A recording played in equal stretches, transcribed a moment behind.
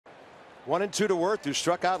1-2 to Werth, who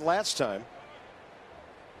struck out last time.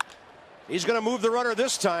 He's going to move the runner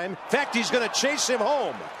this time. In fact, he's going to chase him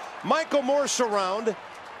home. Michael Morse around,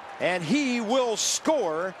 and he will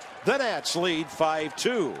score. The Nats lead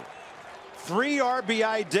 5-2. 3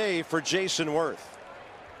 RBI day for Jason Werth.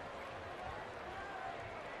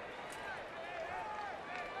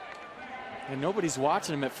 And nobody's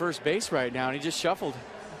watching him at first base right now, and he just shuffled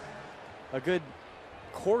a good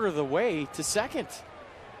quarter of the way to second.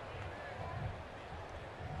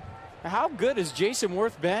 How good has Jason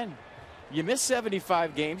Werth been? You miss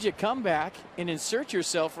 75 games, you come back and insert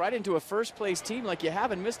yourself right into a first place team like you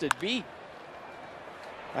haven't missed a beat.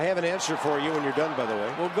 I have an answer for you when you're done, by the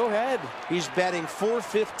way. Well, go ahead. He's batting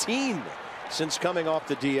 .415 since coming off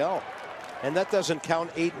the DL, and that doesn't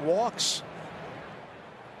count 8 walks.